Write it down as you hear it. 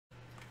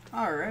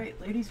Alright,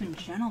 ladies and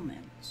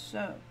gentlemen,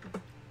 so,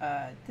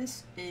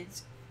 this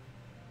is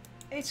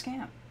a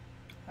scam.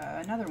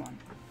 Another one.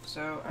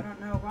 So, I don't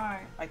know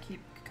why I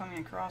keep coming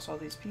across all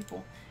these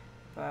people,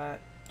 but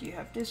do you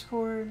have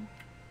Discord?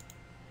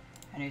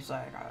 And he's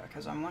like,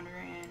 because I'm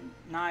wondering,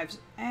 knives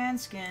and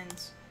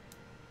skins.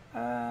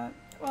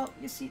 Well,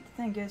 you see, the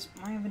thing is,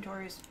 my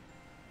inventory is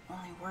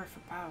only worth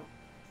about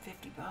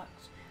 50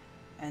 bucks.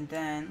 And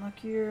then, look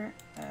here,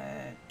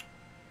 I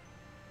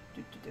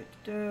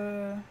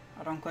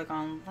don't click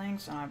on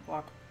links and I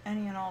block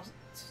any and all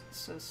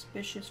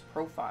suspicious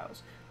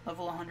profiles.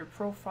 Level 100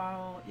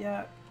 profile,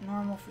 yeah,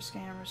 normal for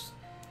scammers.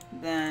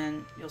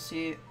 Then you'll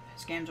see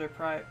his games are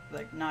private,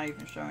 like not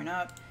even showing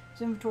up.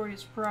 His inventory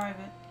is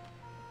private.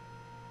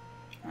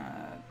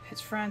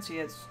 His friends, he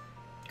has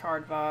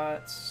card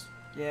bots,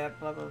 yeah,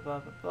 blah blah blah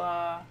blah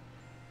blah.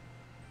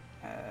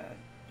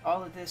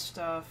 All of this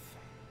stuff.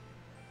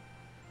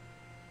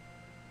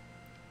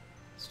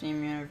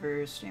 Steam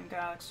Universe, Steam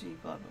Galaxy,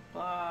 blah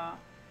blah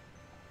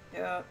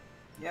blah.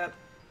 Yep.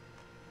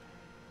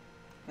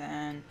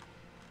 Then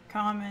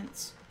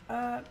comments.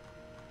 But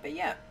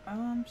yeah.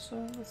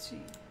 So let's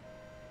see.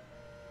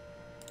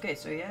 Okay,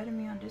 so he added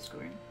me on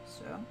Discord.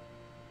 So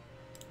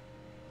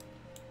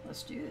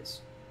let's do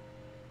this.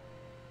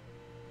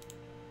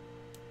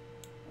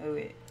 Oh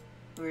wait,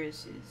 where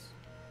is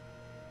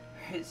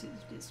his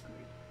Discord?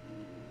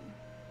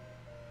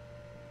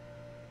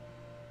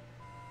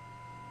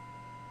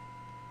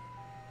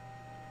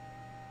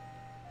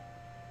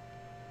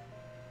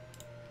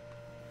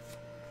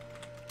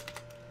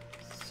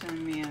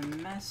 Send me a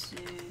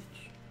message.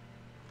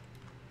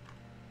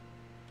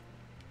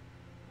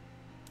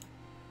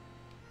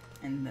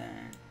 And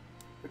then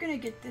we're gonna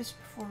get this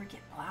before we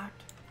get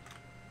blocked.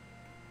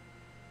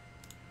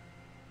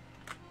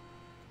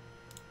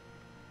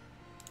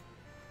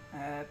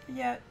 But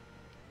yeah,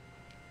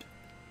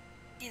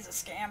 he's a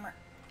scammer.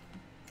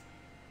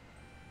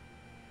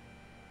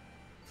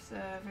 It's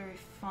a very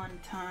fun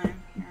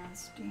time here on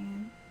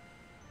Steam.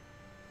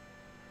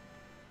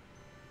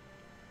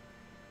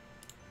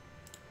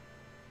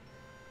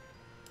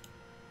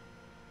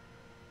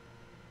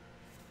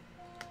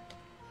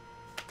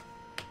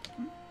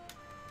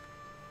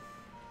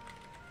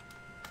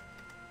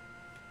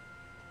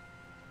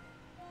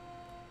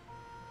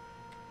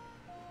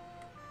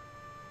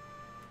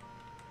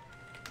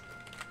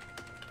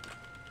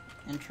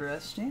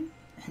 Interesting.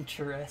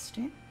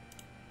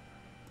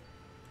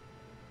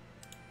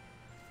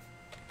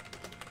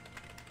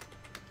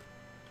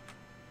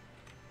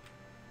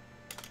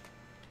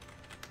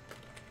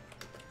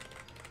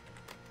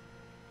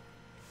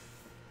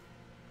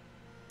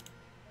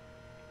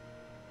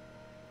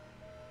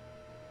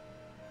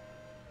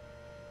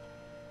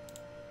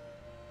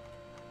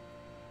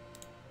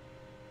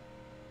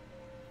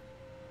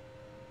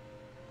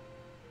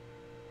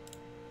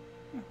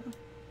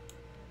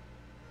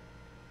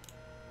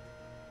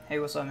 Hey,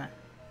 what's up, man?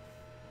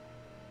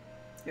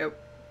 Yep.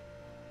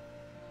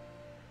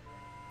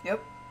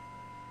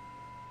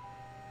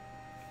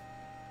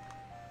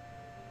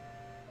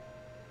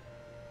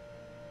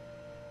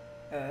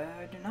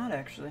 I do not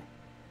actually.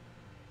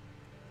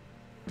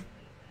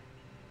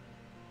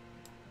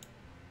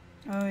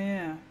 Oh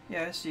yeah.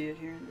 Yeah, I see it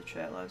here in the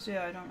chat logs.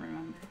 Yeah, I don't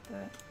remember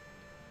that.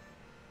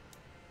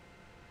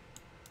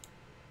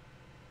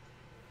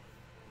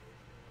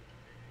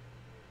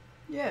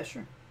 Yeah,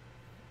 sure.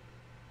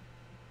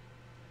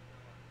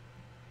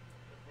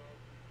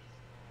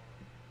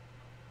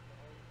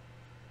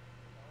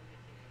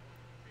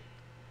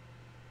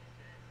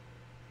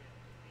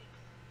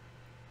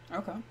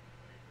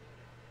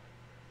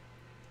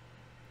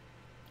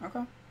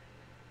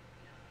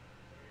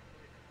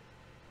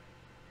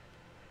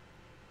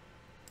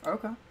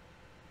 Okay.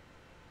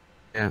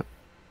 Yeah.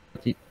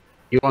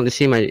 You want to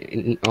see my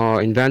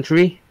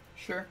inventory?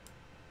 Sure.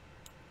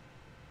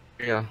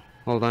 Yeah.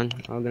 Hold on.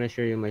 I'm gonna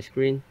show you my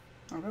screen.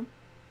 Okay.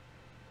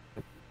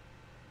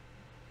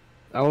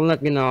 I will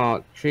not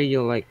gonna trade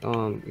you like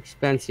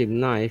expensive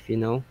knife, you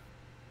know.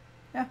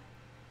 Yeah.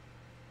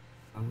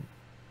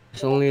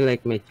 It's only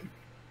like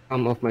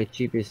some of my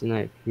cheapest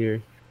knife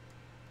here.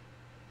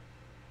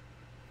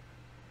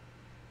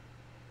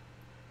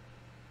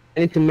 I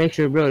need to make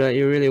sure, bro, that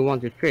you really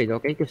want to trade,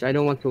 okay? Because I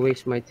don't want to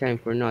waste my time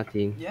for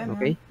nothing, Yeah,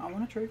 okay? man. I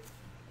want to trade.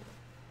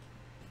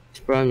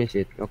 Just promise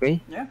it, okay?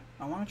 Yeah,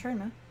 I want to trade,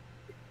 man.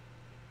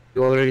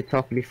 You already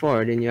talked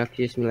before, then you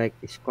accused me like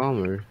a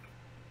scammer.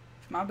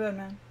 My bad,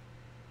 man.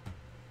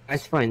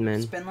 That's fine, man.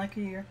 It's been like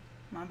a year.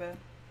 My bad.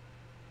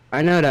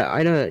 I know that.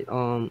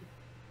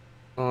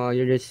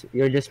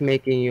 You're just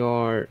making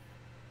your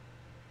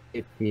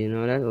safety. You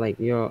know that, like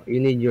you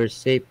need your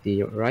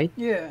safety, right?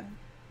 Yeah.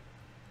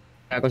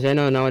 Because I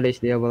know nowadays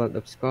they have a lot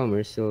of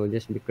scammers, so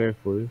just be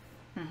careful.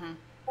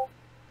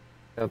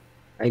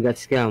 I got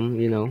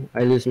scammed. You know,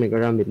 I lose my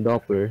Karambit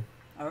Doppler.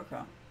 Okay.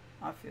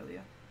 I feel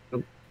you.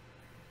 Do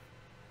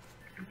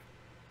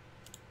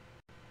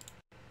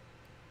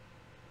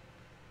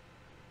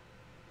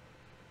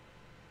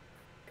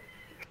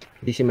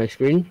you see my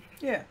screen?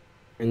 Yeah.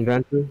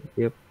 Inventory.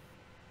 Yep.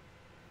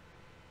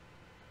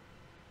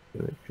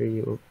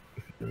 Three. Oh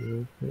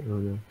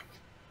no.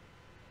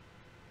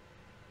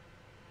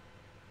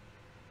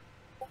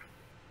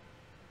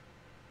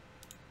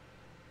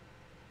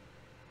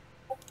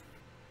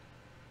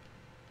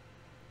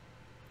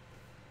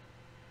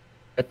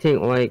 I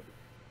think like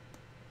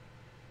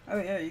Oh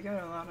yeah, you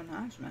got a lot of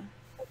knives, man.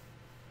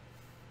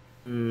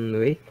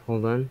 wait,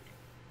 hold on.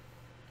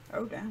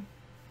 Oh damn.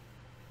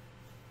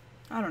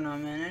 I don't know,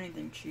 man.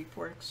 Anything cheap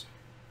works.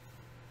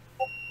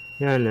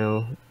 Yeah,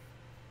 no.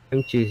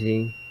 I'm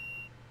choosing.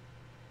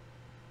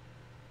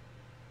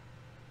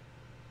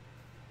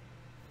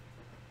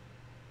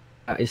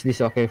 Is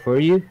this okay for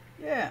you?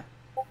 Yeah.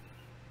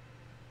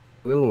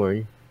 Will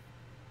warn.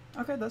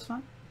 Okay, that's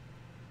fine.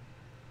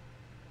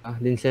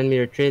 Then send me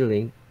your trade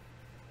link.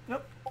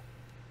 Yep.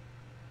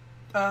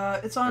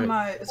 Right. It's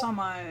on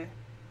my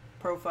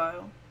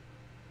profile.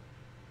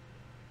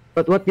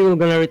 But what you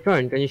gonna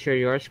return? Can you share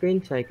your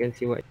screen so I can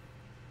see what?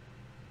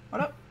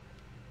 What up?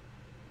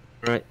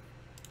 Right.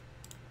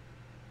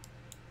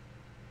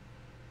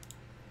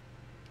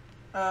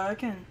 Uh, I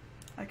can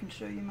I can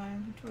show you my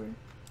inventory.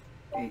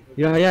 Hey,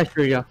 Yeah, yeah,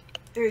 sure, yeah.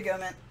 here you go,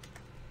 man.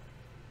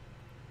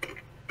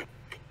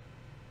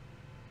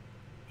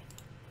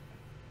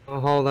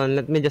 Hold on.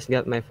 Let me just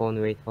get my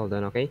phone. Wait, hold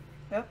on. Okay.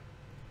 Yep.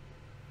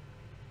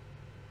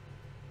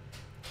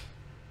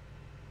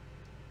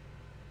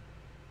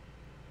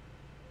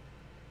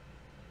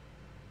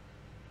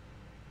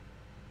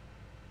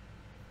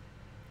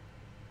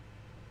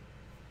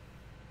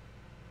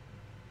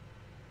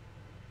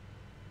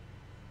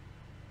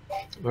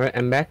 All right,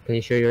 I'm back. Can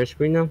you share your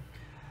screen now?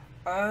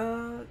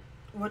 Uh,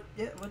 what?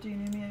 Yeah. What do you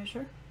need me to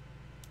share?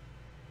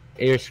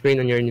 Your screen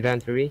on your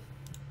inventory.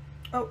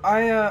 Oh,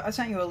 I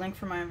sent you a link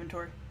for my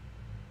inventory.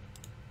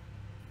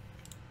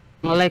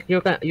 Well, like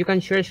you can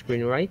share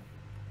screen, right?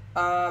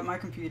 My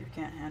computer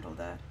can't handle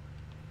that.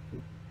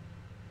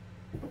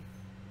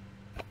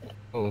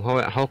 Oh,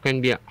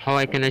 how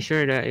I can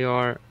assure that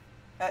your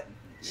Uh,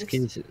 it's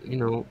skins, you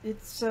know?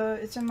 it's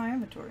in my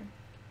inventory.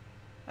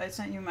 I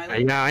sent you my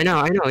link. Yeah, I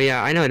know,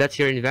 yeah, I know that's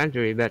your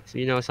inventory, but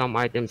some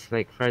items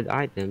like fraud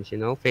items,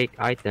 fake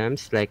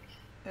items, like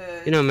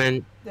Uh,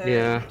 man,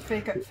 yeah,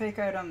 fake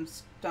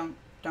items don't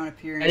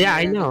appear in yeah,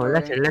 your I know.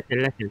 inventory.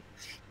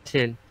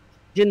 Listen.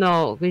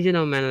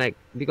 Cause man, like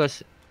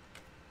because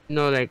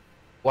like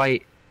why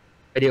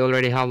they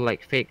already have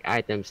like fake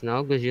items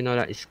now, because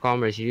that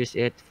scammers use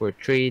it for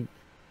trade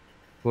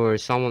for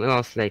someone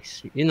else, like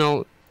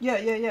Yeah,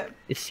 yeah, yeah,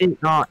 it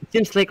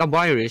seems like a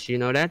virus, you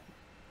know that.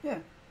 yeah.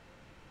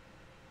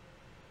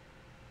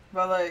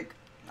 But like,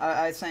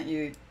 I sent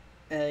you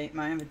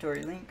my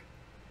inventory link,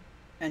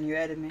 and you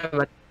added me. Yeah,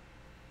 but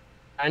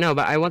I know,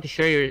 but I want to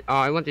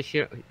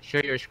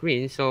share your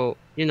screen, so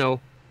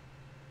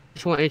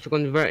just want you to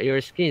convert your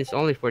skins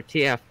only for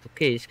TF to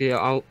case.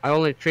 Cause I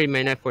only trade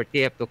my knife for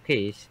TF to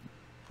case.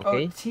 Oh,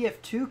 Okay.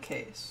 TF2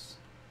 case.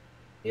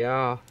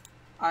 Yeah.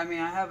 I mean,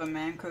 I have a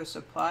Manco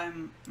supply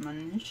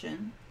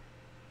munition.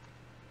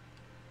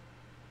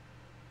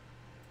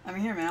 I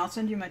mean, here, man. I'll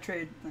send you my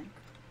trade link.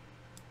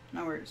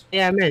 No worries.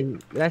 Yeah, man.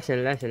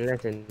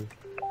 Listen.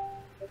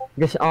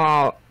 Because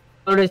I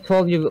already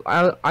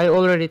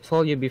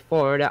told you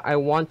before that I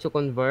want to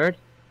convert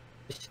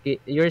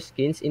your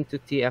skins into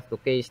TF to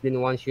case.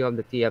 Then once you have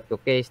the TF to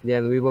case,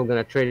 then we will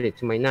gonna trade it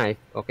to my knife.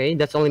 Okay,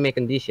 that's only my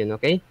condition.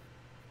 Okay.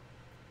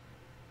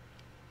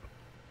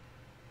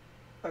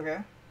 Okay.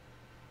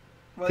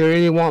 If Well, you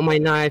really want my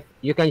knife,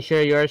 you can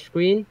share your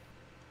screen.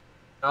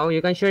 No,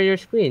 you can share your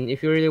screen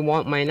if you really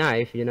want my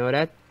knife. You know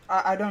that.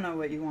 I don't know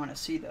what you want to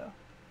see though.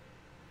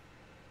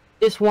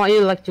 Just want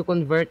you like to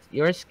convert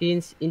your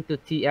skins into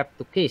TF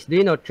to case. Do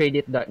you know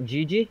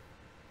TradeIt.gg?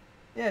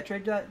 Yeah,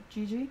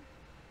 trade.gg.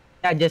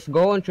 Yeah, just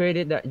go on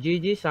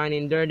TradeIt.gg, sign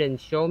in there, then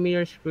show me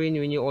your screen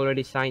when you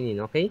already sign in.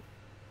 Okay.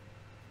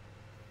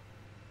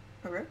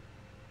 Okay.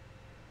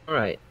 All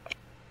right.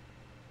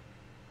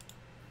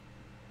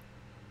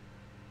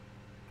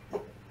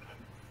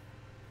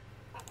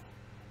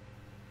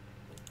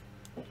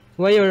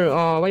 Why your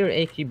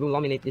AK Blue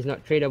Laminate is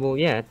not tradable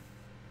yet?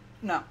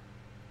 No.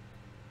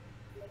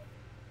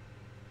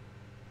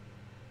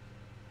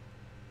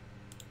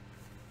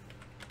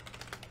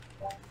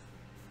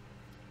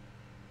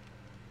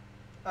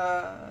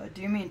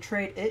 Do you mean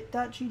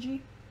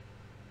tradeit.gg?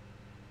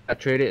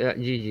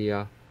 TradeIt.gg,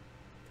 yeah.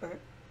 Okay.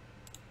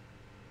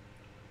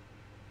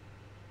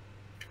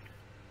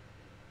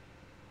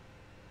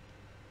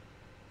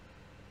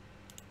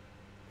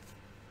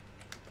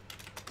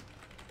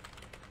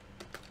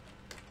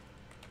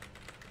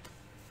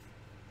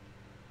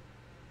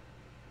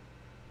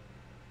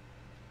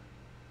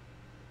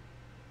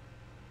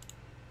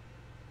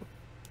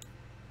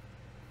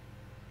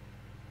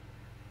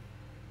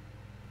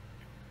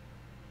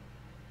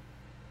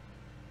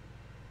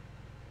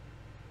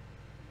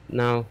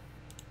 Now,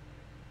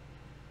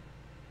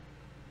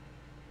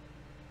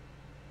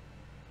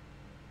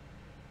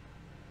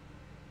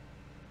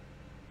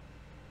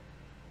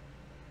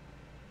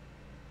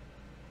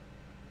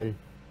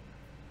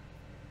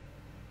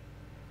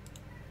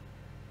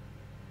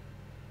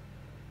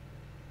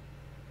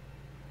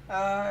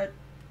 Uh,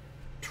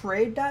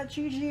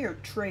 trade.gg or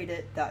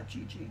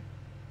tradeit.gg?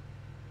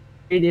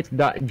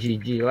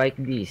 Reddit.gg, like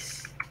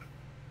this.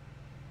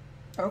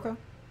 Okay.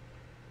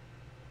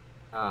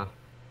 Uh,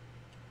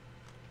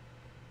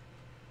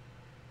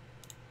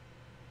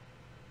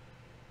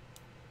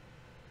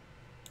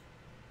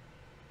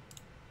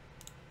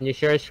 can you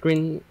share a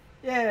screen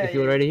Yeah, if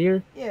you're yeah, already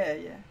here? yeah,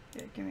 yeah.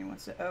 Yeah, give me one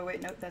sec. Oh,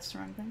 wait, nope, that's the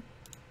wrong thing.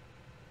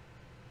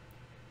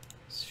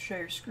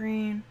 Share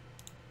screen.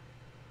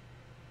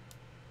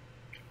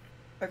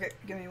 Okay,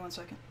 give me 1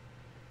 second.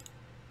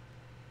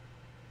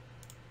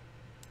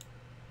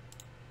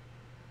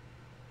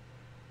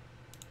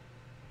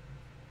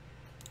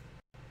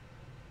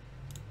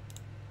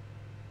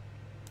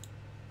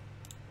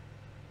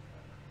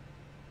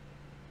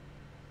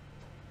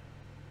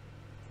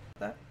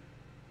 That.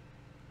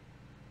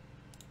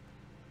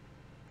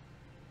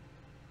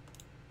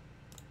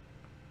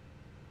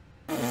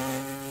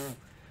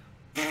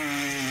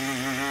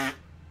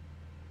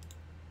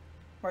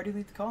 Why'd you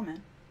leave the call,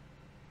 man?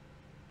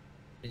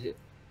 Is it,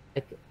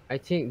 I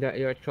think that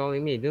you're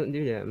trolling me. Don't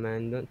do that,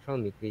 man. Don't troll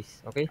me,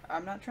 please. Okay?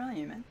 I'm not trying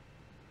you, man.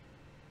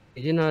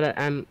 Did you know that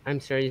I'm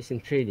serious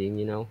in trading?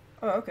 You know?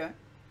 Oh, okay.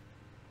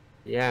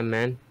 Yeah,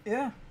 man.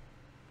 Yeah.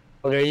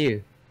 How old are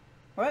you?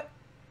 What?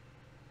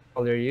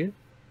 How old are you?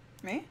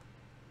 Me?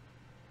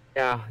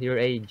 Yeah, your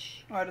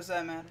age. Why does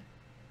that matter?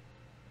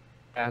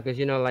 Yeah, because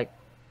you know, like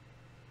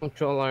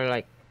controller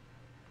like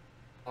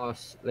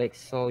like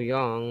so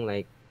young,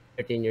 like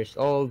 13 years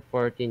old,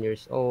 14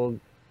 years old.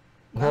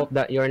 No? Hope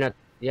that you're not.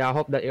 Yeah, I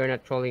hope that you're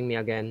not trolling me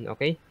again.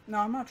 Okay? No,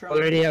 I'm not trolling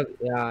you. Already have.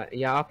 Yeah,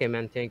 yeah. Okay,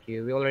 man. Thank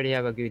you. We already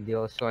have a good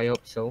deal, so I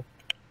hope so.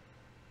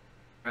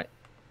 Right.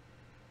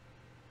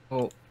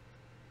 Oh,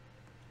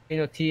 you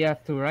know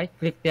TF2, right?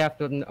 Click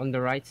TF2 on the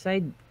right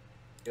side.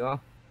 Yeah.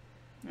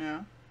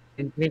 Yeah.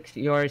 And click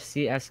your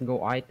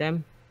CS:GO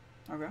item.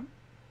 Okay.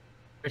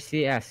 Or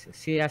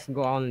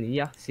CS:GO only.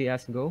 Yeah,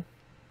 CS:GO.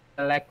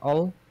 Select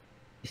all.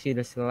 You see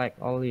the select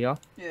all. Yeah.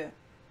 Yeah.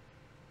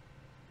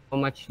 How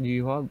much do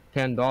you have?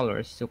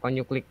 $10. So can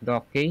you click the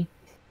OK?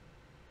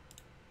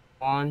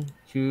 One,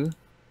 two,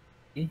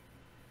 three.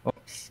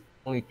 Oops,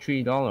 only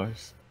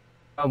 $3.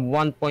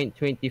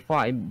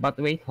 1.25. But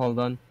wait, hold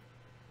on.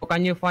 So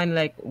can you find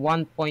like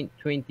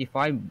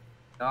 1.25?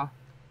 Yeah.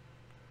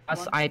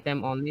 Rust One.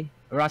 item only.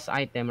 Rust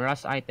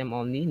item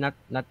only. Not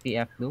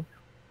TF2.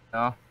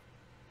 Yeah.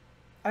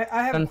 I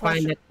have a Can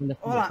find question. it in the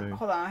Hold on, filter.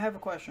 hold on. I have a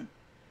question.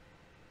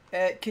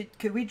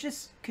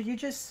 Could you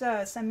just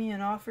send me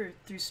an offer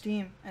through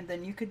Steam and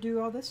then you could do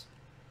all this?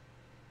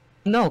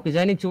 No, because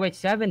I need to wait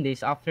 7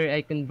 days after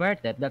I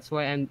convert that. That's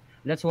why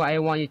I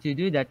want you to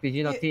do that, because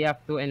you know Yeah,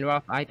 TF2 and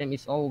Rust item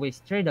is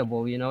always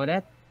tradable. You know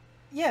that?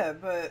 yeah,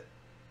 but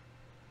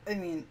I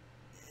mean,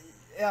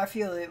 I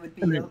feel it would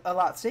be a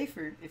lot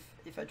safer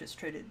if I just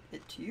traded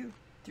it to you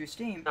through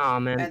Steam, No,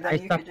 man. and I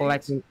then you could stopped do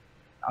this. collecting.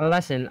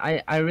 Listen,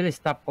 I really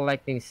stopped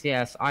collecting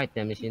CS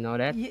items. You know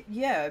that?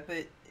 Yeah,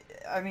 but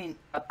I mean,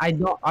 But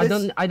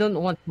this. I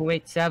don't want to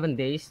wait 7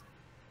 days.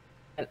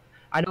 And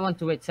I don't want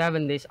to wait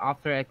 7 days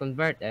after I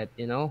convert it.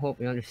 You know?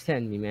 Hope you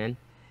understand me, man.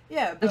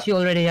 Yeah, Once but you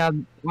already have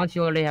once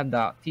you already have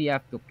the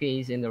TF2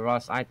 case in the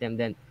Ross item,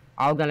 then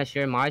I'm gonna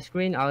share my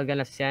screen. I'm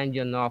gonna send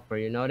you an offer.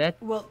 You know that?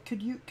 well,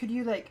 could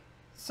you like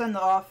send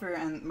the offer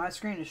and my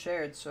screen is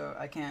shared, so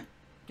I can't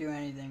do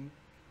anything.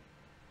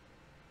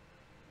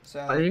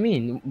 What do So you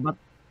mean? But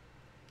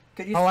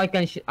could you? how I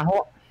can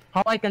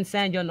how I can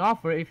send you an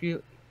offer if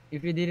you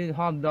didn't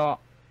have the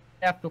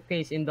TF2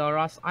 case in the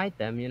Ross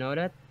item? You know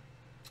that?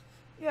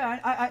 Yeah,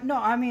 I no,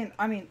 I mean,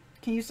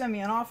 can you send me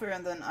an offer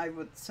and then I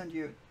would send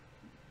you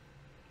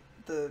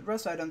the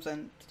rest items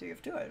and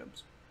TF2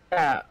 items.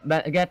 Yeah,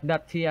 but get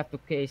that TF2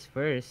 case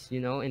first. You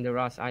know, in the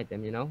Ross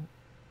item. You know,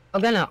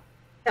 I'm gonna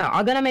yeah,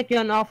 I'm gonna make you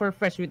an offer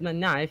first with my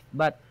knife,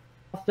 but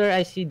after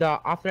I see the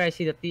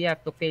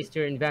TF2 case to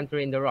your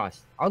inventory in the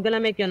Ross, I'm gonna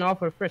make you an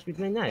offer first with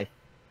my knife.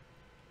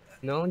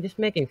 No, I'm just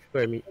making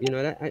fur. You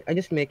know that? I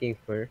just making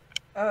fur.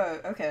 Oh,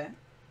 okay.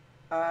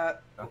 Uh,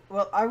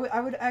 well, I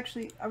would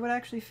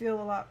actually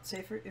feel a lot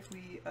safer if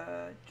we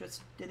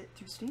just did it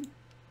through Steam.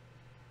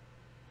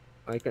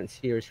 I can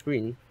see your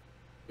screen.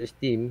 Your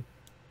Steam.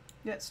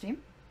 Yeah,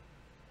 Steam.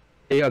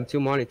 You have two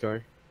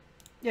monitor.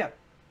 Yeah.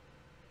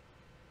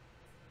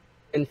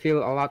 And feel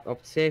a lot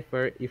of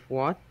safer if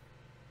what?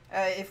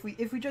 If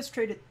we just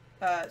traded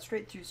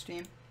straight through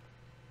Steam,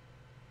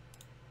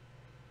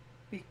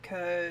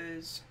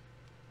 because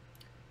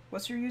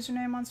what's your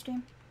username on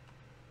Steam?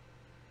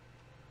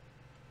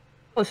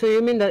 Oh, so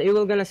you mean that you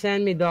will gonna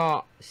send me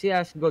the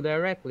CS:GO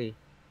directly?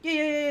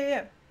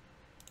 Yeah.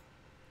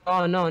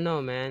 Oh no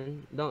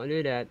man, don't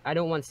do that. I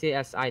don't want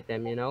CS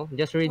item. You know,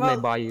 just read my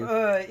Well,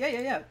 bio.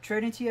 yeah.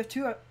 Trading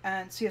TF2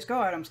 and CS:GO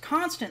items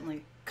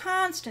constantly.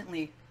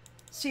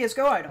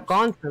 CS:GO items.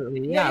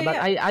 Constantly, yeah, but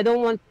Yeah. I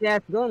don't want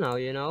CS:GO now.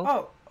 You know.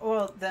 Oh,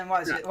 well then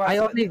why is Yeah, it? Why is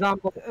it?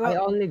 I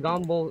Well, only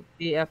gamble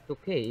TF2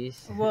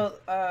 case.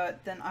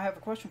 then I have a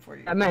question for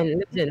you. Man,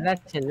 listen,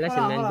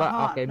 Hold man. on.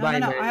 But okay, No. bye, I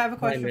man. have a Bye,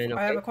 question. man.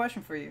 I have Okay. a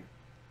question for you.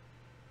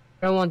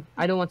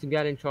 I don't want to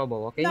get in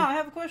trouble, No, okay? I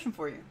have a question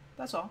for you.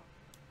 That's all.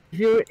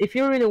 If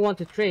you really want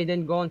to trade,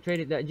 then go and trade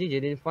it at GG.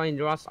 Then find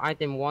the Rust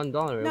item $1,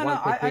 No, no,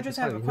 I just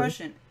have 1.25. a You know?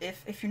 question.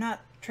 If you're not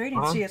trading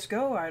Huh?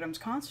 CS:GO items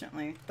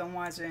constantly, then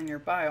why is it in your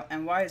bio,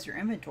 and why is your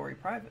inventory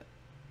private?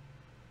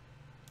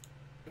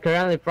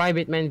 Currently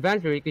private my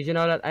inventory because you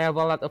know that I have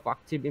a lot of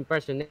active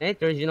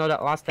impersonators. You know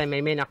that last time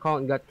my main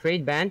account got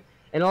trade banned,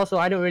 and also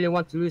I don't really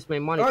want to lose my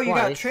money Oh, you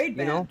got twice. trade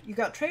You know? banned. You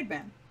got trade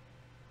banned.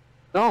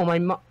 No,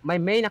 my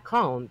main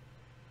account.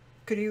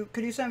 Could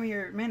you send me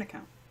your main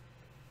account?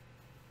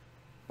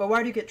 But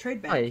why do you get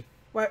trade banned?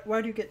 Why?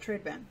 Why do you get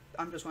trade banned?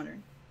 I'm just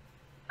wondering.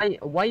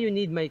 Why you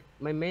need my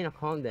main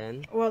account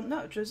then? Well,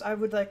 no, just I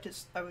would like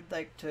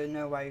to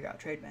know why you got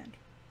trade banned.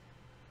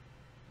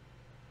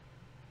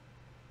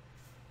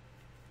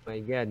 My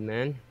God,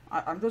 man.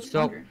 I'm just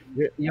So wondering.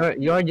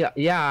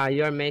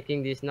 you're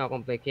making this now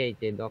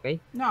complicated, okay?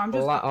 No, I'm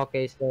just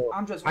Okay, so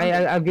I'm just I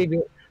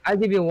wondering. I'll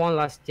give you one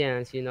last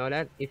chance. You know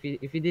that if you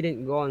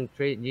didn't go and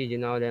trade G, you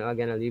know, then I'm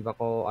gonna leave a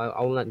call.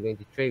 I'm not going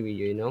to trade with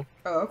you. You know,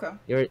 Oh, okay.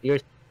 you're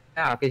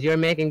yeah, because you're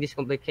making this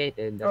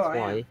complicated. Oh, That's I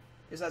am. why.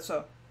 Is that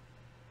so?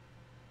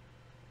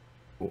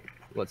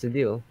 What's the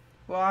deal?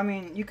 Well, I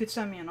mean, you could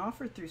send me an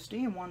offer through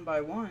Steam one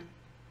by one,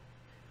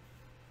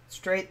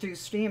 straight through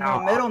Steam, no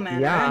middleman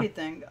or Yeah.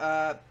 anything.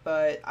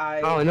 But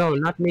Oh I no,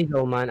 not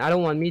middleman. I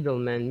don't want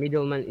middleman.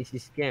 Middleman is a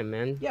scam,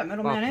 man. yeah,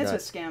 middleman Fuck is a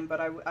that. scam. But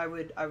I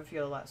would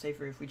feel a lot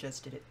safer if we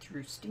just did it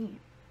through Steam.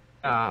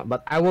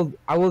 But I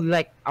would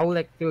like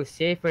feel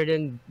safer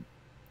than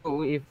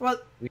if Well,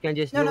 we can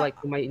just no, do no. like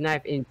my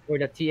knife in for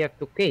the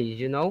TF2Ks,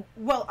 you know?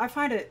 Well, I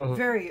find it Uh-huh.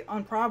 very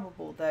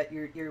improbable that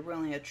you're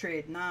willing to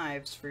trade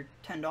knives for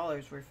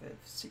 $10 worth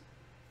of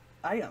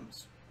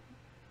items.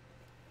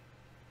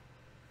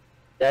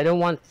 I don't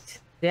want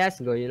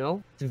CSGO, you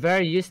know? It's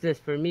very useless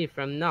for me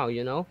from now,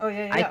 you know? Oh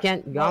yeah, yeah, I yeah.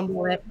 can't Well,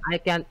 gamble it, I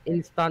can't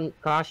instant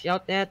cash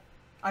out it.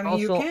 I mean,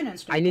 you Also, can I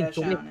instant need cash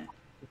to wait out it.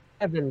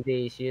 7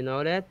 days, you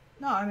know that?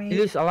 No, I You mean,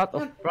 lose a lot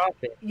of no,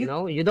 profit, you you.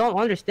 know? You don't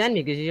understand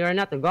me because you're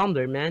not a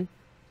gambler, man.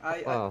 I,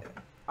 Fuck I off.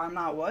 I'm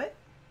not what?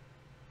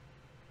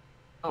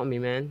 Not me,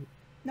 man.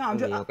 No, I'm Not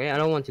just me, okay? I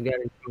don't want to get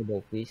in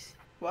trouble, please.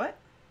 what?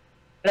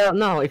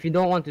 No, if you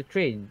don't want to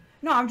trade,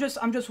 No, I'm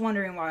just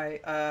wondering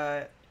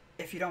why.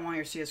 If you don't want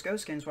your CS:GO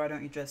skins, why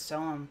don't you just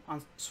sell them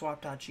on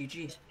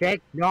swap.gg?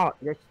 check no,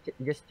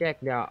 just check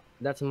that.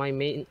 That's my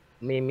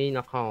main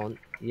account.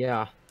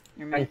 Yeah,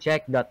 Your and man.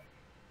 check that.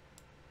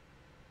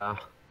 Uh,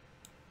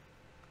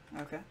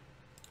 Okay.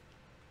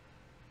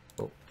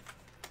 oh,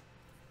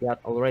 got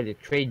already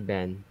trade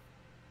ban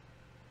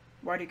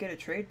Why do you get a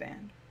trade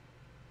banned?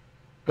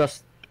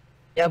 because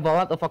you have a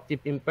lot of active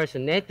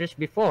impersonators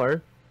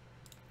before.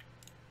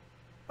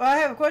 Well, I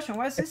have a question.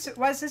 Why is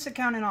this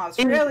account in And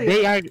Australia?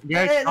 they are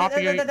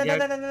popular. They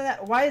are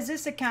Why is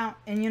this account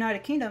in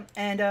United Kingdom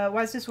and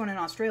why is this one in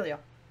Australia?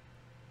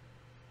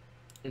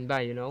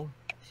 by, you know.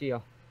 See ya.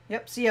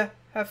 Yep. See ya.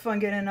 Have fun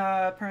getting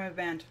permanent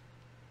banned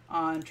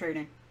on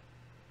trading.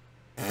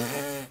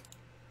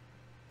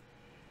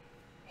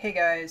 Hey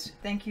guys,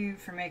 thank you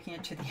for making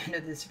it to the end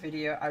of this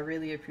video. I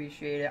really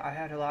appreciate it. I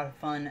had a lot of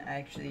fun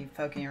actually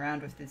fucking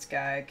around with this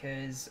guy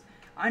because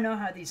I know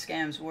how these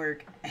scams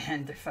work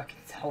and they're fucking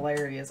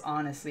hilarious,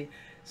 honestly.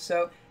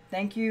 So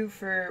thank you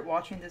for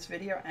watching this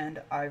video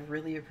and I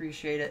really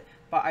appreciate it.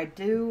 But I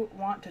do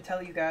want to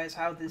tell you guys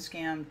how this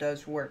scam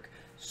does work.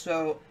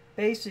 So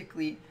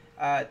basically,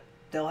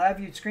 they'll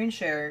have you screen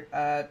share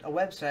a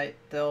website.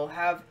 They'll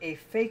have a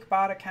fake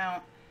bot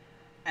account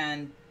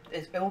and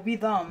it will be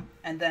them,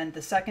 and then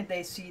the second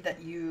they see that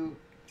you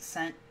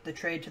sent the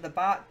trade to the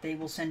bot, they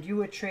will send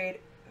you a trade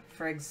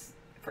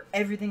for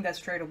everything that's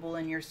tradable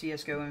in your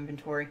CS:GO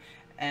inventory,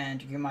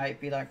 and you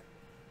might be like,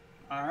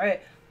 all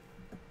right,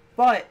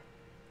 but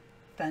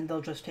then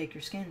they'll just take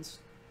your skins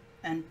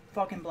and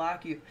fucking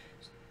block you.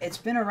 It's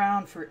been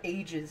around for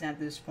ages at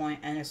this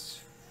point, and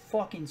it's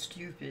fucking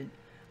stupid,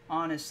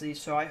 honestly.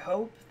 So I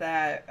hope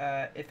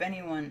that if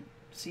anyone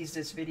sees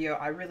this video,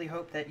 I really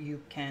hope that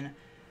you can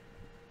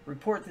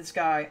report this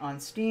guy on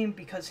Steam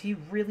because he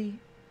really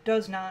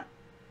does not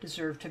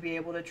deserve to be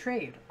able to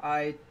trade.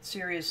 I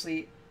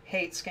seriously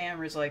hate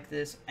scammers like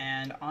this,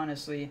 and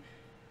honestly,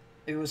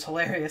 it was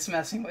hilarious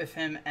messing with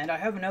him. And I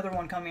have another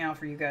one coming out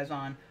for you guys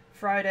on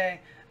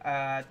Friday.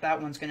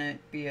 That one's gonna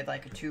be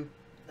like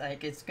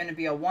it's gonna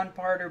be a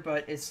one-parter,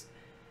 but it's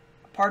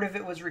part of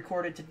it was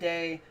recorded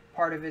today,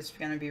 part of it's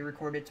gonna be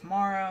recorded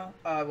tomorrow.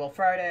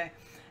 Friday.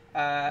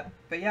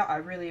 But yeah, I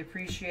really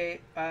appreciate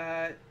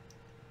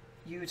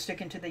you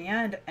sticking to the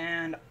end,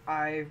 and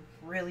I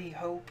really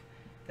hope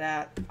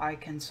that I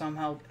can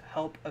somehow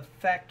help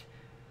affect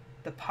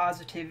the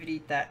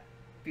positivity that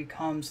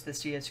becomes the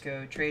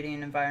CS:GO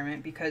trading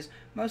environment, because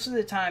most of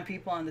the time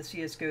people on the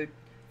CS:GO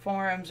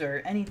forums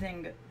or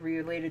anything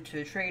related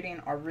to trading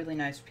are really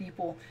nice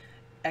people,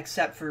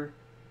 except for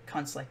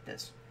cunts like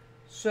this.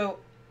 So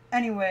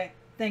anyway,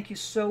 thank you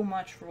so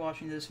much for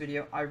watching this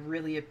video. I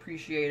really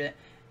appreciate it,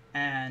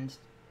 and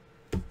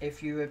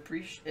if you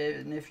appreciate,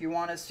 and if you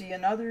want to see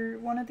another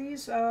one of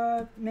these,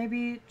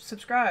 maybe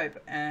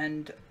subscribe,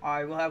 and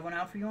I will have one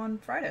out for you on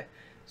Friday.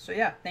 So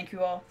yeah, thank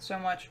you all so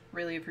much.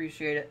 Really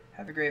appreciate it.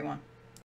 Have a great one.